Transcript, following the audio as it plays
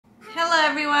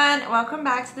everyone, welcome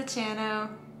back to the channel.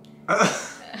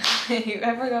 You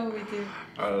ever go what we do?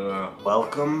 I don't know.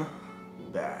 Welcome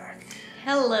back.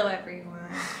 Hello everyone.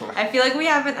 I feel like we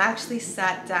haven't actually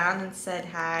sat down and said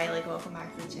hi, like welcome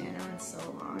back to the channel in so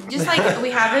long. Just like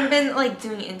we haven't been like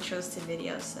doing intros to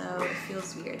videos, so it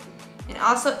feels weird. And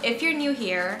also, if you're new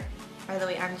here, by the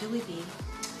way, I'm Julie B.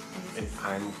 And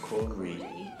I'm Corey.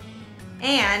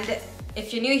 And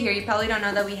if you're new here, you probably don't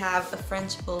know that we have a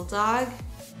French bulldog.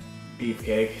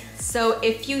 Beefcake. So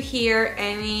if you hear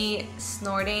any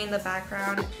snorting in the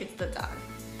background, it's the dog.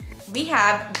 We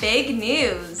have big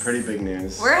news. Pretty big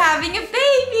news. We're having a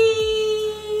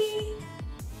baby!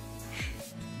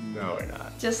 No, we're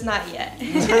not. Just not yet.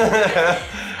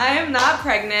 I am not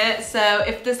pregnant, so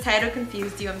if this title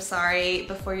confused you, I'm sorry.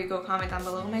 Before you go comment down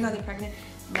below, oh my god, they're pregnant.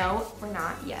 No, we're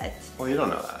not yet. Well, you don't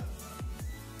know that.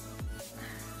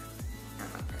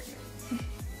 I'm not pregnant.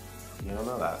 You don't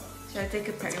know that. Should I take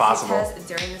a pregnancy possible. test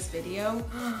during this video?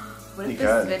 What if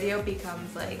this video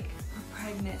becomes like, I'm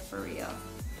pregnant for real?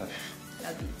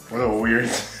 That'd be What a weird,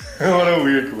 what a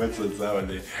weird coincidence that would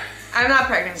be. I'm not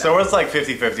pregnant though. So it's like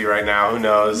 50-50 right now, who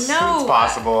knows? No, it's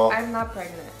possible. I'm not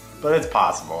pregnant. But it's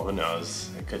possible, who knows?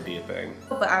 It could be a thing.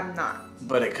 But I'm not.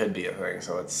 But it could be a thing,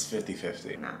 so it's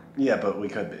 50-50. No. Yeah, but we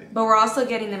could be. But we're also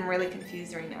getting them really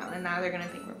confused right now, and now they're gonna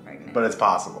think we're pregnant. But it's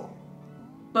possible.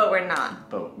 But we're not.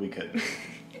 But we could be.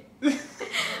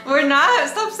 We're not.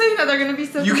 Stop saying that. They're gonna be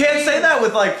so You can't say that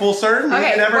with like full certainty. Okay,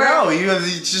 you never know.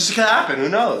 It just could happen. Who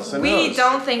knows? Who We knows?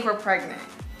 don't think we're pregnant.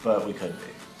 But we could be.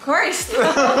 Corey,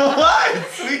 stop. What?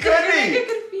 We could They're gonna be. get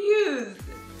confused.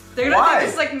 They're gonna Why? think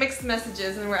it's like mixed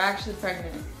messages, and we're actually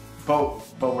pregnant. But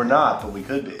we're not. But we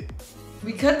could be.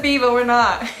 We could be, but we're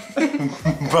not.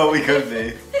 But we could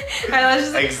be. Alright,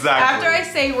 let's just Exactly. after I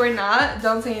say we're not,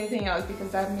 don't say anything else because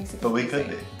that makes it. But we could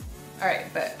be.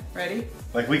 Alright, but ready?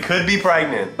 Like we could be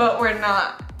pregnant. But we're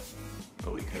not.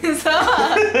 But we could. So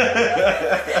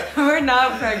we're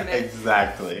not pregnant.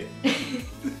 Exactly.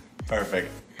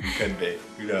 Perfect. We could be.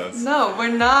 Who knows? No, we're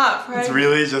not pregnant. It's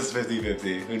really just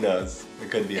 50-50. Who knows? It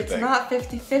could be a It's thing. not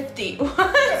 50-50.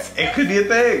 What? It could be a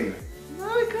thing.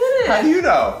 No, it couldn't. How do you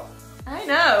know? I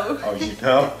know. Oh, you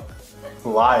know?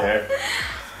 Liar.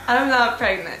 I'm not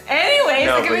pregnant. Anyways,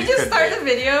 No, so can but we you just could start be. the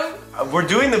video? We're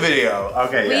doing the video.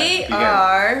 Okay, We yeah. Begin.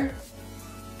 are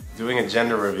Doing a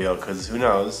gender reveal, because who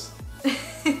knows?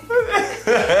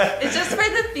 It's just for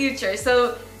the future.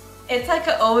 So it's like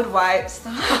an old wives'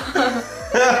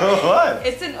 What?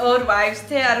 It's an old wives'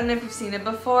 tale. I don't know if you've seen it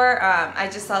before. I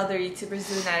just saw other YouTubers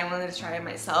doing that. I wanted to try it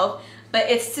myself. But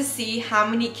it's to see how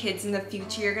many kids in the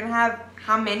future you're gonna have,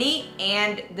 how many,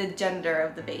 and the gender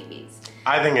of the babies.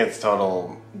 I think it's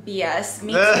total. BS.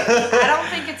 Me too. I don't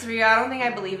think it's real. I don't think I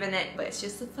believe in it. But it's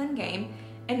just a fun game.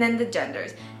 And then the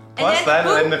genders. Plus, And then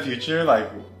then in the future, like.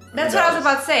 that's what I was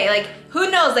about to say. Like,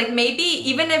 who knows? Like, maybe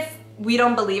even if we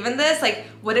don't believe in this, like,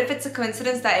 what if it's a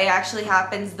coincidence that it actually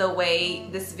happens the way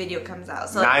this video comes out?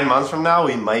 So 9 months from now,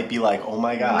 we might be like, oh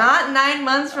my god. not 9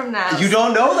 months from now. You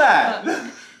don't know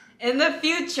that. In the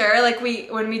future, like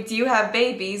when we do have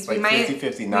babies, Like we might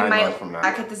 50-50, 9 months from now.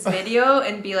 back at this video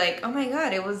and be like, oh my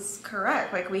god, it was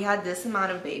correct. Like we had this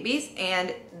amount of babies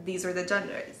and these were the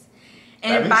genders.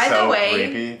 And That'd be by so the way,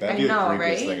 creepy. That'd be I know, the creepiest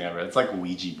right? thing ever. It's like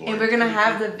Ouija board. And we're gonna creepy.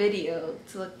 have the video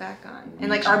to look back on.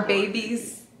 And like Ouija our board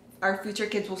babies, our future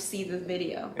kids will see the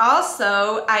video.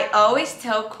 Also, I always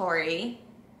tell Corey,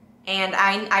 and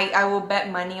I will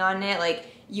bet money on it, like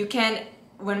you can,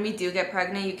 when we do get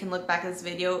pregnant, you can look back at this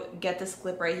video, get this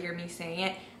clip right here, me saying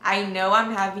it. I know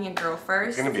I'm having a girl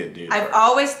first. It's gonna be a dude. I've first.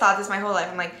 always thought this my whole life.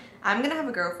 I'm like, I'm gonna have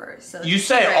a girl first. So You just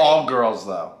say get ready. all girls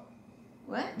though.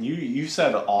 What? You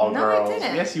said all No, I girls.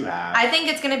 didn't. Yes, you have. I think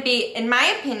it's gonna be, in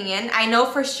my opinion, I know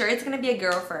for sure it's gonna be a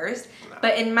girl first,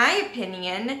 but in my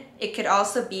opinion, it could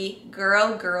also be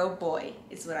girl, girl, boy,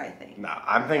 is what I think. No,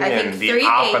 I'm thinking I think the 3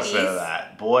 opposite babies. of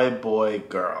that. Boy, boy,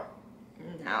 girl.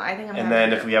 No, I think I'm And having then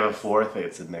a if girl. we have a fourth,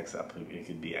 it's a mix-up. It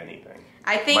could be anything.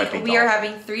 I Might think be we are dolphin.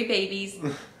 having 3 babies,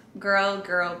 girl,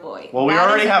 girl, boy. Well, we That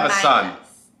already is have a my son. guess.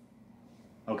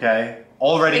 Okay?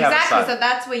 Already have a Exactly, son. so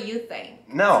that's what you think.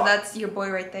 No. So that's your boy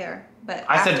right there. But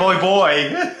I said after- boy,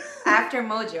 boy. After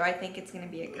Mojo, I think it's gonna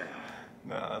be a girl.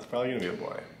 No, that's probably gonna be a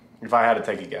boy. If I had to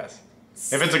take a guess.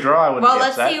 If it's a girl, I wouldn't Well, be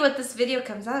let's upset. see what this video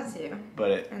comes out to.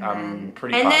 But And I'm then,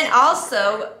 pretty and then positive.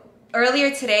 also,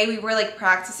 earlier today we were like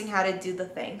practicing how to do the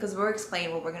thing because we're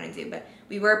explaining what we're gonna do, but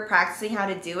we were practicing how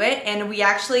to do it, and we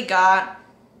actually got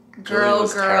Julie girl,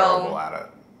 was terrible girl. at it.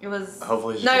 It was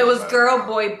Hopefully she no, it does was better. girl,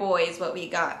 boy, boy is what we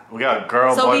got. We got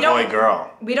girl, So boy, we don't- boy,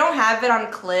 girl. We don't have it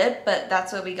on clip, but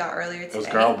that's what we got earlier today. It was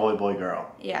girl, boy, boy, girl.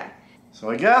 Yeah. So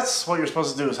I guess what you're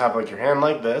supposed to do is have like your hand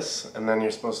like this, and then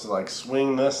you're supposed to like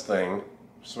swing this thing,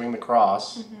 swing the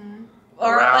cross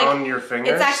around like, your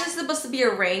fingers. It's actually supposed to be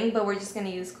a ring, but we're just gonna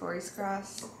use Corey's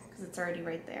cross because it's already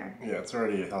right there. Yeah, it's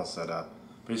already all set up.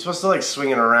 But you're supposed to like swing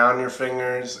it around your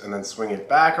fingers, and then swing it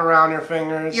back around your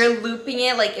fingers. You're looping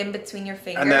it like in between your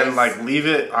fingers. And then like leave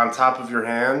it on top of your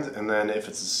hand, and then if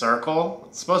it's a circle,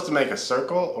 it's supposed to make a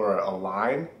circle or a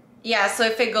line. Yeah, so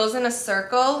if it goes in a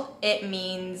circle, it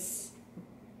means...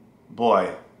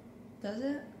 Boy. Does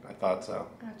it? I thought so.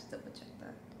 I have to double check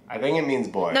that. I think it means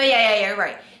boy. No, yeah, you're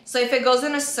right. So if it goes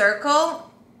in a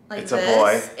circle, like it's this, a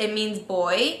boy. It means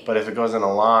boy. But if it goes in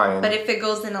a line... But if it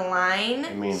goes in a line,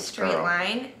 it means straight girl.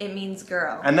 line, it means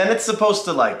girl. And then it's supposed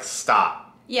to like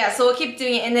stop. Yeah, so we'll keep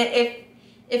doing it. And then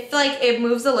if like it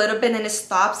moves a little bit and it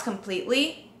stops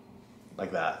completely.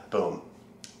 Like that. Boom.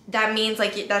 That means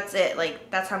like that's it. Like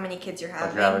that's how many kids you're having.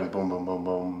 Like you're having boom, boom, boom,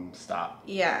 boom, stop.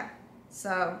 Yeah.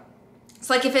 So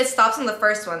like if it stops on the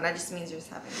first one, that just means you're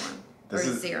just having one. This or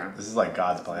is 0. This is like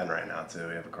God's plan right now too.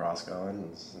 We have a cross going.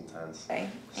 It's intense. Okay.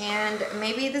 And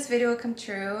maybe this video will come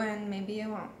true and maybe it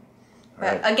won't.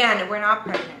 But right. again, we're not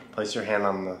pregnant. Place your hand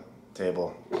on the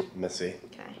table, Missy.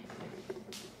 Okay.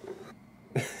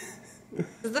 This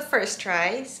is the first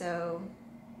try, so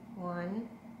 1,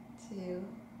 2,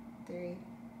 3,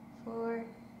 4,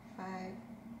 5.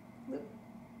 Boop,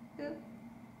 boop,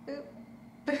 boop,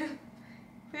 boop,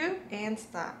 boop, and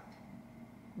stop.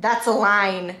 That's a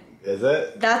line. Is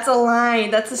it? That's a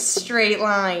line. That's a straight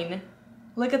line.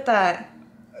 Look at that.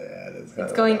 Yeah, it is.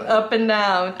 It's going up and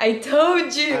down. I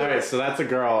told you. Okay, so that's a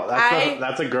girl.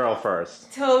 That's a girl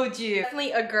first. Told you.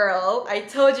 Definitely a girl. I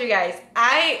told you guys.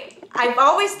 I've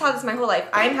always thought this my whole life.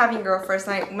 I'm having a girl first.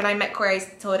 And when I met Corey, I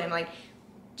told him like,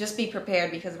 just be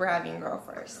prepared because we're having a girl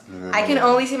first. I can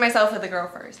only see myself with a girl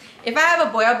first. If I have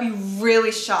a boy, I'll be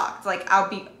really shocked. Like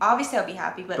obviously I'll be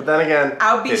happy, but then again,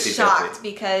 I'll be 50-50. shocked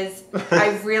because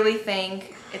I really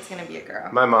think it's gonna be a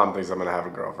girl. My mom thinks I'm gonna have a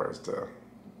girl first too.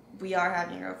 We are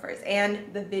having a girl first,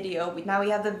 and the video. Now we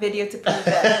have the video to prove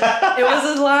that it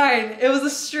was a line. It was a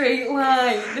straight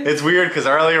line. It's weird because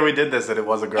earlier we did this and it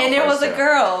was a girl. And it was a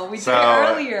girl. We did it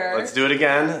earlier. Let's do it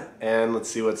again and let's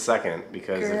see what's second.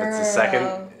 Because if it's the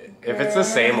second, if it's the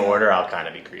same order, I'll kind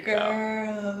of be creeped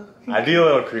out. I'd be a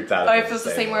little creeped out. Oh, if it's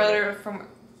the same order from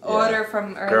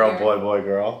earlier. Girl, boy, boy,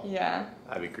 girl. Yeah.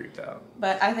 I'd be creeped out.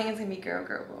 But I think it's gonna be girl,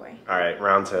 girl, boy. All right,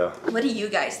 round 2. What do you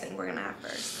guys think we're gonna have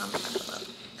first? Comment down below.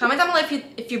 Comment down below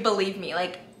if you believe me.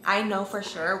 Like I know for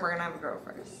sure we're gonna have a girl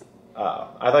first.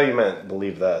 Oh, I thought you meant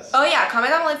believe this. Oh yeah,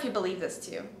 comment down below if you believe this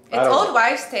too. It's old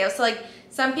wives' tale. So like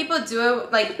some people do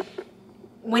it like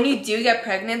when you do get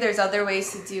pregnant. There's other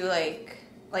ways to do like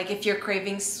if you're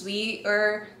craving sweet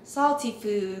or salty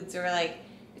foods or like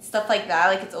stuff like that.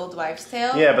 Like it's old wives'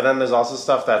 tale. Yeah, but then there's also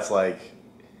stuff that's like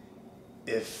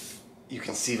if you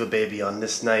conceive a baby on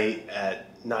this night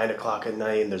at 9 o'clock at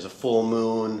night and there's a full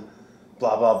moon.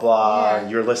 Blah blah blah. Yeah.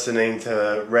 You're listening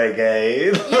to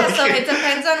reggae. Yeah, so it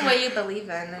depends on what you believe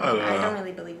in. And I don't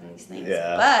really believe in these things.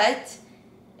 Yeah. But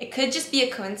it could just be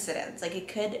a coincidence. Like it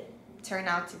could turn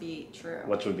out to be true.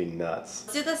 Which would be nuts.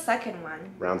 Let's do the second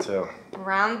one. Round 2.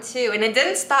 Round 2, and it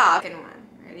didn't stop. Second one.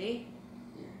 Ready?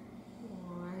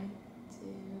 1, 2,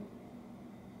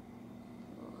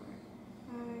 4,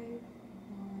 5.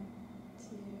 1, 2,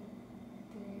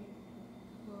 3,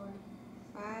 4,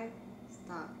 5.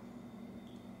 Stop.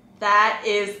 That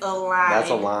is a line.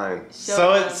 That's a line.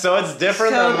 So it's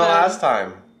different than the last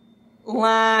time.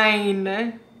 Line.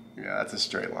 Yeah, that's a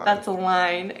straight line. That's a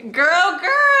line. Girl,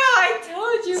 I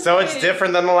told you. So it's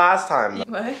different than the last time.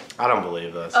 What? I don't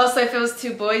believe this. Oh, so if it was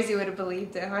 2 boys, you would have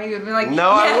believed it, huh? You would have been like,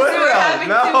 no, yes, I wouldn't have.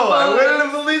 No, I boys. wouldn't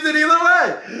have believed it either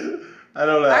way. I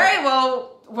don't know. All right,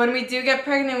 well, when we do get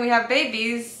pregnant, we have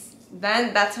babies.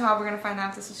 Then that's how we're gonna find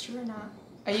out if this is true or not.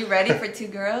 Are you ready for 2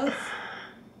 girls?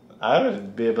 I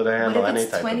would be able to handle any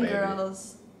type of baby. What if it's twin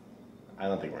girls? I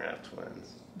don't think we're gonna have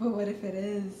twins. But what if it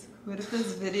is? What if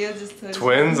this video just told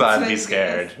twins? I'd be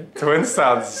scared. Twins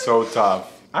sounds so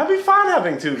tough. I'd be fine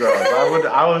having 2 girls. I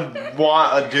would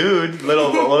want a dude,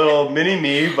 little mini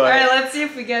me, but. All right, let's see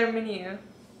if we get a mini you.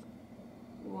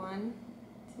 1,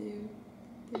 2,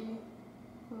 3,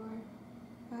 4,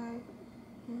 5,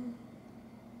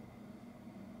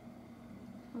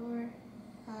 4,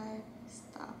 5.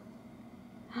 Stop.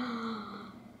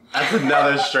 That's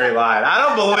another straight line. I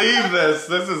don't believe this.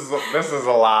 This is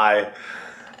a lie.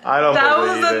 I don't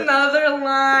believe it. That was another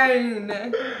line.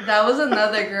 That was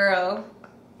another girl.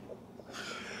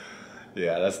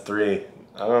 Yeah, that's 3.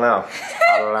 I don't know.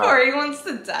 Corey wants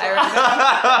to die right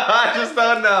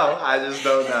now. I just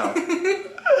don't know.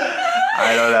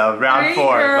 I don't know. Round 3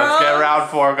 4. girls. Let's get round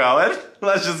 4 going.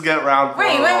 Let's just get round 4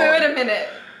 Wait rolling. a minute.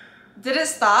 Did it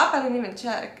stop? I didn't even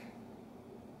check.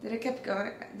 Did it keep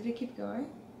going? Did it keep going?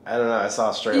 I don't know. I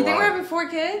saw a straight You line. think we're having 4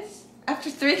 kids? After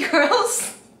 3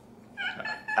 girls?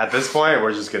 At this point,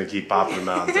 we're just gonna keep popping them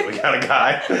out until we got a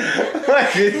guy.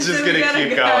 Like, it's just Until we gonna got a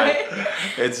keep guy. going.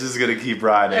 It's just gonna keep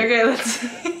riding. Okay, let's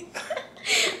see.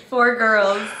 4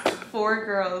 girls. 4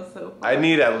 girls so far. I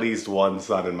need at least one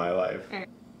son in my life. Alright.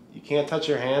 You can't touch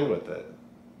your hand with it.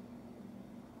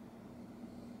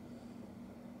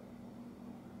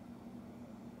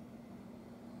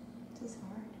 This is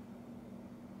hard.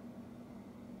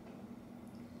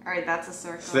 Alright, that's a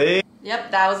circle. See?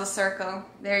 Yep, that was a circle.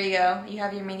 There you go. You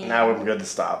have your mini. Now we're good to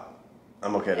stop.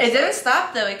 I'm okay to It stop. didn't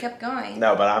stop though, it kept going.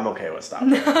 No, but I'm okay with stopping.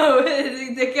 No,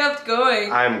 it kept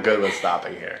going. I'm good with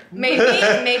stopping here. Maybe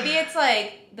it's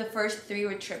like the first 3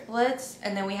 were triplets,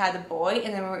 and then we had the boy,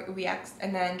 and then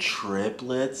and then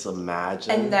Triplets?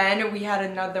 Imagine. and then we had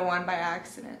another one by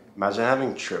accident. Imagine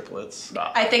having triplets. No.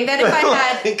 I think that if I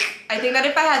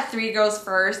Like- had 3 girls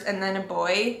first and then a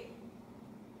boy,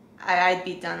 I'd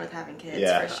be done with having kids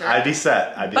Yeah, for sure. I'd be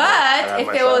set. I'd have But if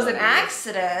my it son was an and-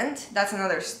 accident, that's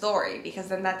another story, because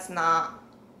then that's not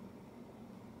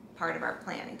part of our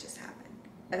plan. It just happened.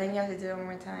 I think you have to do it one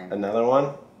more time. Another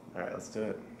one? Alright, let's do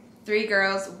it. 3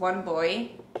 girls, 1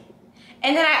 boy.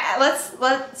 And then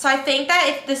so I think that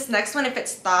if this next one, if it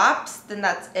stops, then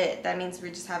that's it. That means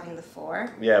we're just having the 4.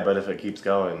 Yeah, but if it keeps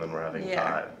going, then we're having Yeah.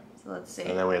 5. So let's see.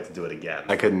 And then we have to do it again.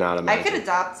 I could not I imagine. could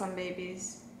adopt some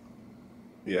babies.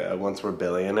 Yeah, once we're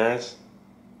billionaires.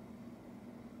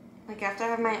 Like after I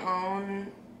have my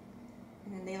own,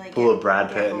 and then they like Pull get- of Brad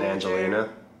get Pitt and older. Angelina.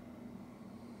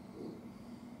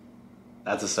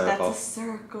 That's a circle. That's a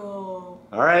circle.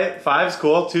 Alright, 5's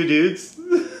cool. 2 dudes.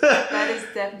 That is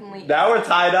definitely. Now we're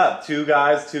tied up. 2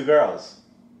 guys, 2 girls.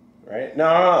 Right?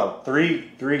 No.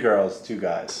 3 girls, 2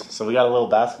 guys. So we got a little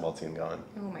basketball team going.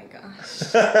 Oh my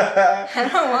gosh. I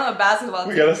don't want a basketball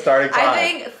We team. got a starting 5. I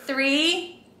think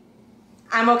 3,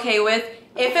 I'm okay with.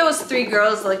 If it was 3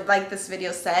 girls, like this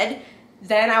video said,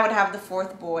 then I would have the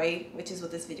 4th boy, which is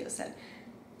what this video said.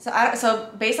 So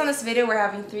based on this video, we're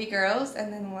having 3 girls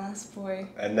and then the last boy.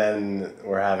 And then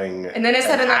we're having. And then it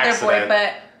said another boy,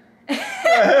 but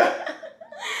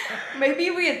maybe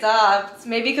we adopt.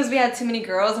 Maybe because we had too many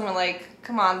girls and we're like,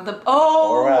 come on,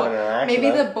 Or we're having an maybe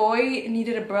accident. the boy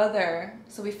needed a brother,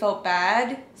 so we felt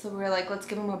bad. So we were like, let's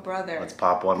give him a brother. Let's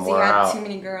pop one 'Cause more he had out. too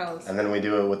many girls. And then we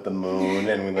do it with the moon,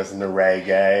 and we listen to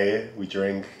reggae. We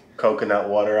drink coconut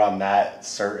water on that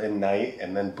certain night,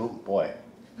 and then boom, boy.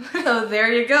 So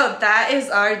there you go. That is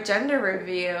our gender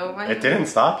review. It didn't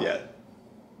stop yet.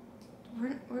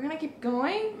 We're gonna keep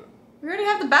going. We already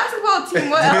have the basketball team.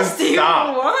 What It didn't else do you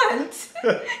stop. want?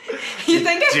 You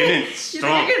think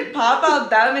I could pop out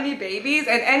that many babies?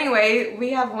 And anyway, we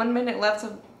have 1 minute left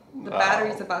of the Wow.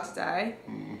 battery's about to die.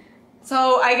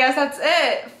 So I guess that's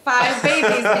it. 5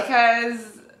 babies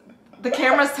because the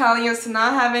camera's telling us to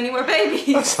not have any more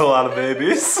babies. That's a lot of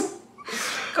babies.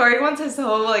 Corey wants his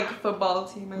whole like football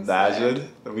team. I swear. Imagine.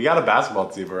 We got a basketball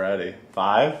team already.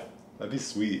 5? That'd be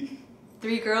sweet.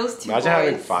 3 girls, 2 Imagine boys.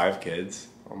 having 5 kids.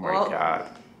 Oh my Well, god.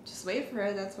 Just wait for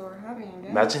it. That's what we're having. I guess.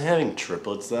 Imagine having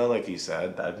triplets though, like you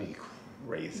said. That'd be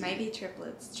crazy. Maybe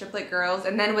triplets, triplet girls,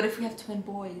 and then what if we have twin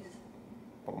boys?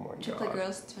 Oh my Triplet god.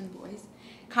 girls, twin boys.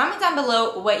 Comment down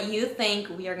below what you think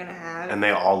we are gonna have. And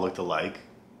they all looked alike.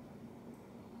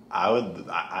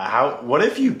 What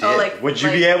if you did? Oh, like- would you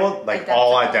like be able, like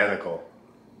all identical. identical?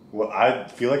 Well, I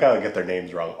feel like I would get their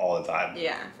names wrong all the time.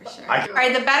 Yeah, for sure. I-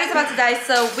 Alright, the battery's about to die,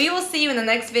 so we will see you in the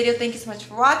next video. Thank you so much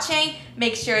for watching.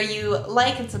 Make sure you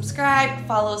like and subscribe.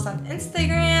 Follow us on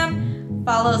Instagram.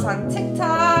 Follow us on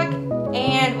TikTok.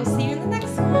 And we'll see you in the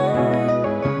next one.